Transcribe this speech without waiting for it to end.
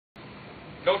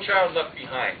No Child Left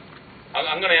Behind.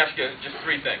 I'm going to ask you just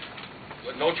three things.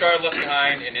 No Child Left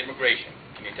Behind and immigration.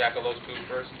 Can you tackle those two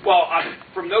first? Well,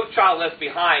 from No Child Left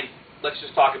Behind, let's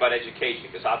just talk about education,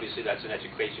 because obviously that's an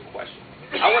education question.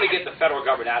 I want to get the federal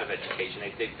government out of education.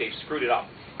 They've screwed it up.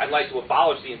 I'd like to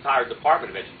abolish the entire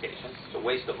Department of Education. It's a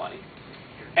waste of money.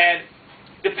 And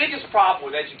the biggest problem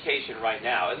with education right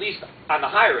now, at least on the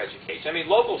higher education, I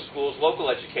mean, local schools, local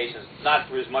education is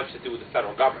not as much to do with the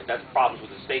federal government. That's problems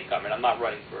with the state government. I'm not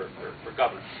running for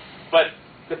governor. But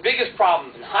the biggest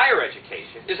problem in higher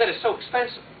education is that it's so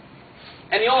expensive.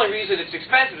 And the only reason it's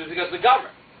expensive is because of the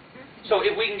government. So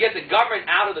if we can get the government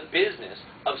out of the business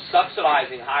of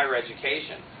subsidizing higher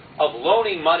education, of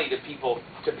loaning money to people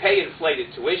to pay inflated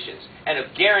tuitions, and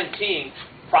of guaranteeing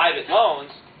private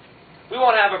loans, we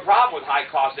won't have a problem with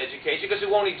high-cost education because it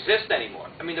won't exist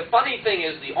anymore. I mean, the funny thing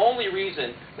is the only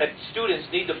reason that students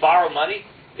need to borrow money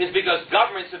is because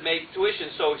governments have made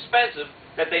tuition so expensive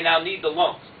that they now need the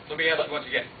loans. Let me ask you once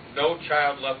again. No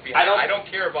Child Left Behind. I don't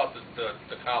care about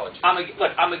the college.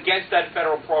 Look, I'm against that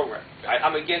federal program.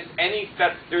 I'm against any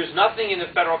there's nothing in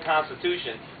the federal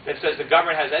Constitution that says the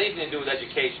government has anything to do with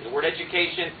education. The word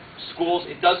education, schools,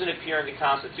 it doesn't appear in the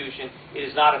Constitution. It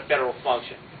is not a federal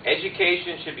function.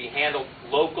 Education should be handled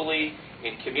locally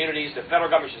in communities. The federal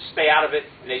government should stay out of it,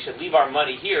 and they should leave our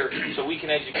money here so we can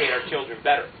educate our children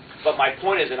better. But my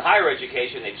point is, in higher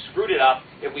education, they've screwed it up.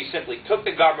 If we simply took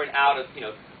the government out of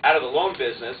the loan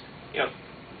business,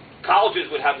 colleges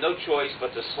would have no choice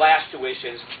but to slash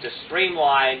tuitions, to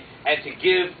streamline, and to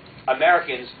give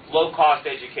Americans low-cost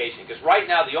education. Because right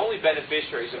now, the only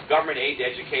beneficiaries of government aid to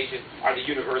education are the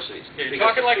universities. You're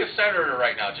talking like a senator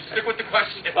right now. Just stick with the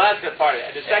question. Well, that's the part of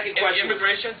it. The second question.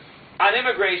 Immigration? On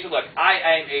immigration, look, I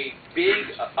am a big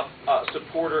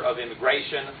supporter of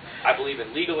immigration. I believe in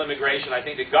legal immigration. I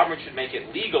think the government should make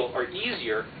it legal or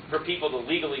easier for people to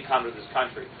legally come to this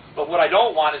country. But what I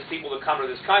don't want is people to come to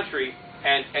this country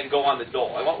and go on the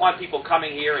dole. I don't want people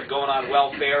coming here and going on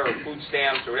welfare or food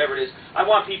stamps or whatever it is. I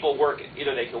want people working.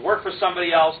 Either they can work for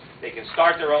somebody else, they can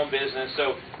start their own business.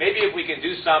 So maybe if we can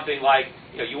do something like,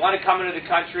 you want to come into the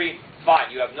country,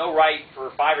 fine. You have no right for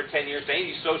 5 or 10 years to any of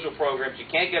these social programs. You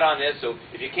can't get on this. So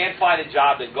if you can't find a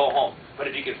job, then go home. But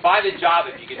if you can find a job,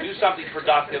 if you can do something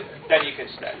productive, then you can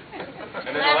stay.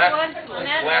 And then the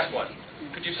last one.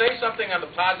 Could you say something on the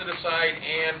positive side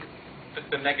and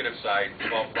the negative side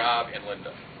about Rob and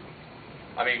Linda?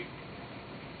 I mean,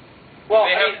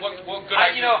 what good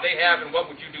ideas do they have, and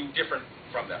what would you do different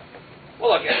from them?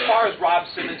 Well, look, as far as Rob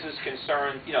Simmons is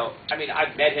concerned,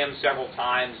 I've met him several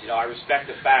times. I respect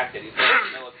the fact that he's been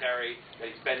in the military, that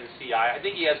he's been in the CI. I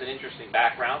think he has an interesting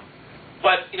background.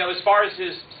 But, as far as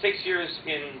his 6 years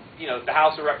in, the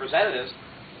House of Representatives,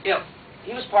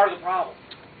 he was part of the problem.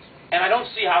 And I don't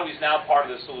see how he's now part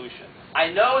of the solution.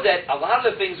 I know that a lot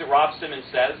of the things that Rob Simmons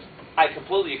says, I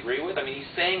completely agree with. I mean,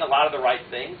 he's saying a lot of the right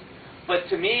things. But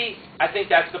to me, I think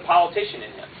that's the politician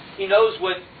in him. He knows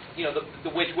what,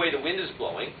 which way the wind is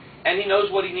blowing, and he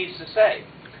knows what he needs to say.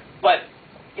 But,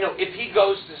 if he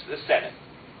goes to the Senate,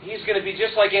 he's going to be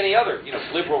just like any other,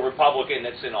 liberal Republican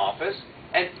that's in office,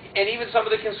 and even some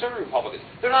of the conservative Republicans.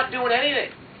 They're not doing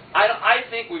anything. I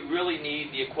think we really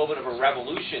need the equivalent of a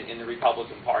revolution in the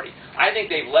Republican Party. I think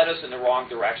they've led us in the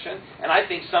wrong direction, and I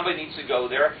think somebody needs to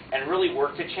go there and really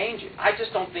work to change it. I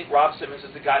just don't think Rob Simmons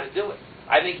is the guy to do it.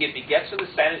 I think if he gets to the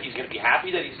Senate, he's going to be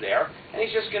happy that he's there, and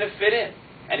he's just going to fit in.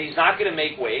 And he's not going to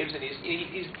make waves, and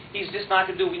he's just not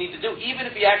going to do what we need to do, even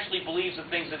if he actually believes the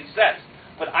things that he says.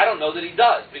 But I don't know that he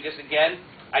does, because, again,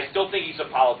 I still think he's a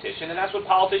politician, and that's what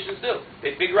politicians do.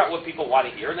 They figure out what people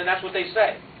want to hear, and then that's what they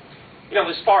say.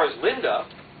 As far as Linda,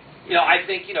 I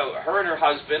think, her and her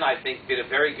husband, I think, did a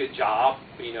very good job,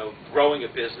 growing a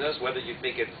business, whether you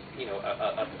think it's,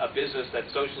 a business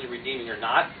that's socially redeeming or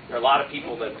not. There are a lot of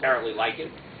people that apparently like it.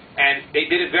 And they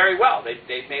did it very well.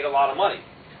 They've made a lot of money.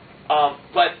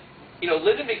 But,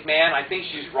 Linda McMahon, I think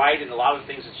she's right in a lot of the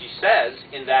things that she says,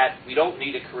 in that we don't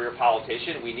need a career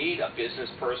politician. We need a business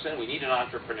person. We need an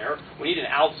entrepreneur. We need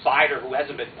an outsider who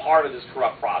hasn't been part of this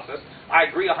corrupt process. I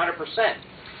agree 100%.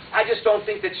 I just don't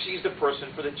think that she's the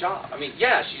person for the job. I mean,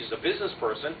 yeah, she's a business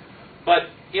person, but,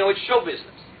 it's show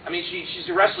business. I mean, she's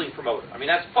a wrestling promoter. I mean,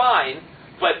 that's fine,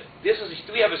 but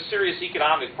we have a serious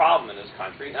economic problem in this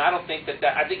country, and I don't think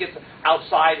I think it's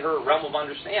outside her realm of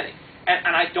understanding.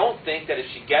 And I don't think that if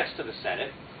she gets to the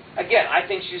Senate, again, I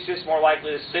think she's just more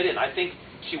likely to sit in. I think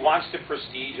she wants the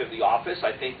prestige of the office.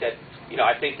 I think that,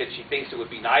 I think that she thinks it would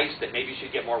be nice that maybe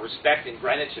she'd get more respect in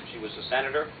Greenwich if she was a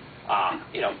senator.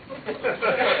 You know, and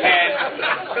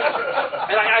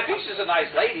I think she's a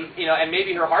nice lady, you know, and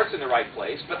maybe her heart's in the right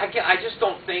place. But again, I just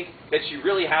don't think that she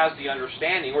really has the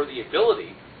understanding or the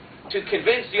ability to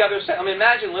convince the other side. I mean,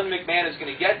 imagine Linda McMahon is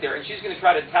going to get there and she's going to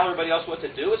try to tell everybody else what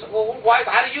to do. It's like, well, why?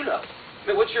 How do you know? I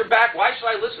mean, what's your back? Why should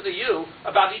I listen to you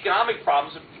about economic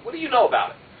problems? What do you know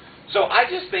about it? So I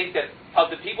just think that of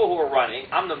the people who are running,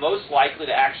 I'm the most likely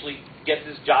to actually get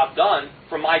this job done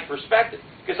from my perspective.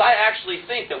 Because I actually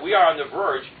think that we are on the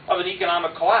verge of an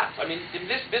economic collapse. I mean,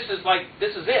 this is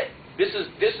it. This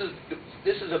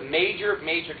is a major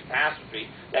catastrophe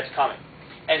that's coming.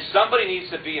 And somebody needs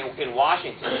to be in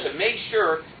Washington to make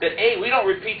sure that, A, we don't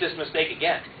repeat this mistake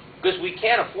again, because we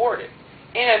can't afford it.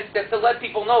 And to let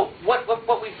people know what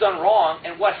we've done wrong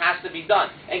and what has to be done.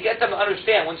 And get them to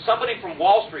understand, when somebody from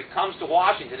Wall Street comes to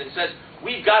Washington and says,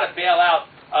 we've got to bail out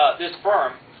this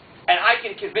firm, and I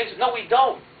can convince them, no, we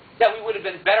don't, that we would have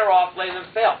been better off letting them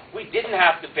fail. We didn't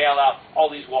have to bail out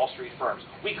all these Wall Street firms.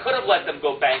 We could have let them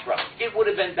go bankrupt. It would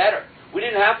have been better. We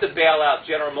didn't have to bail out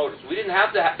General Motors. We didn't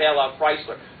have to bail out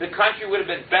Chrysler. The country would have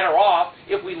been better off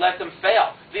if we let them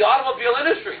fail. The automobile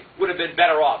industry would have been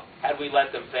better off had we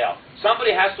let them fail.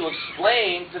 Somebody has to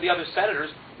explain to the other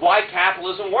senators why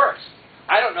capitalism works.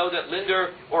 I don't know that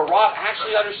Linda or Rob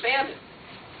actually understand it.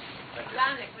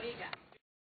 Dominic, what do you got?